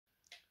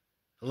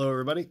Hello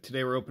everybody,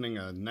 today we're opening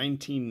a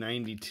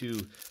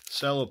 1992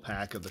 cello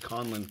pack of the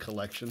Conlon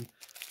collection.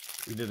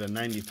 We did a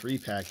 93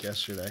 pack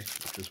yesterday,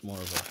 which is more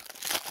of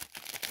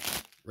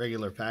a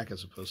regular pack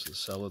as opposed to the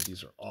cello.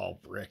 These are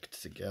all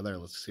bricked together.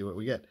 Let's see what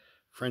we get.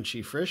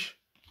 Frenchie Frisch,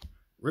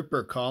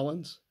 Ripper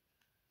Collins,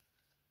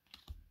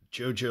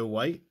 Jojo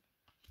White,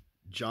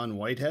 John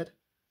Whitehead,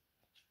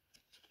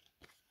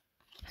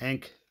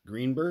 Hank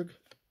Greenberg,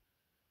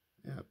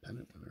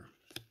 pennant winner,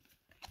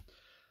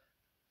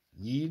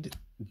 Yeed,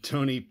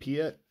 Tony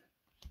Piet,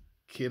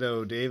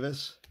 Kiddo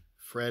Davis,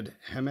 Fred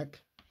Hemmick,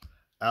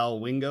 Al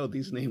Wingo.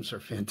 These names are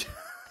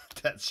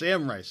fantastic.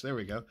 Sam Rice, there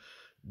we go.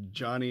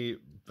 Johnny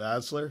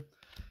Basler,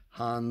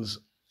 Hans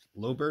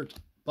Lobert,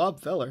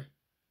 Bob Feller.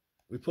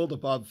 We pulled a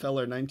Bob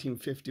Feller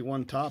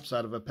 1951 tops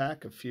out of a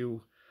pack a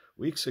few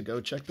weeks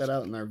ago. Check that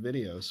out in our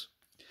videos.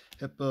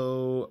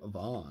 Hippo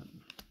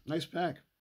Vaughn. Nice pack.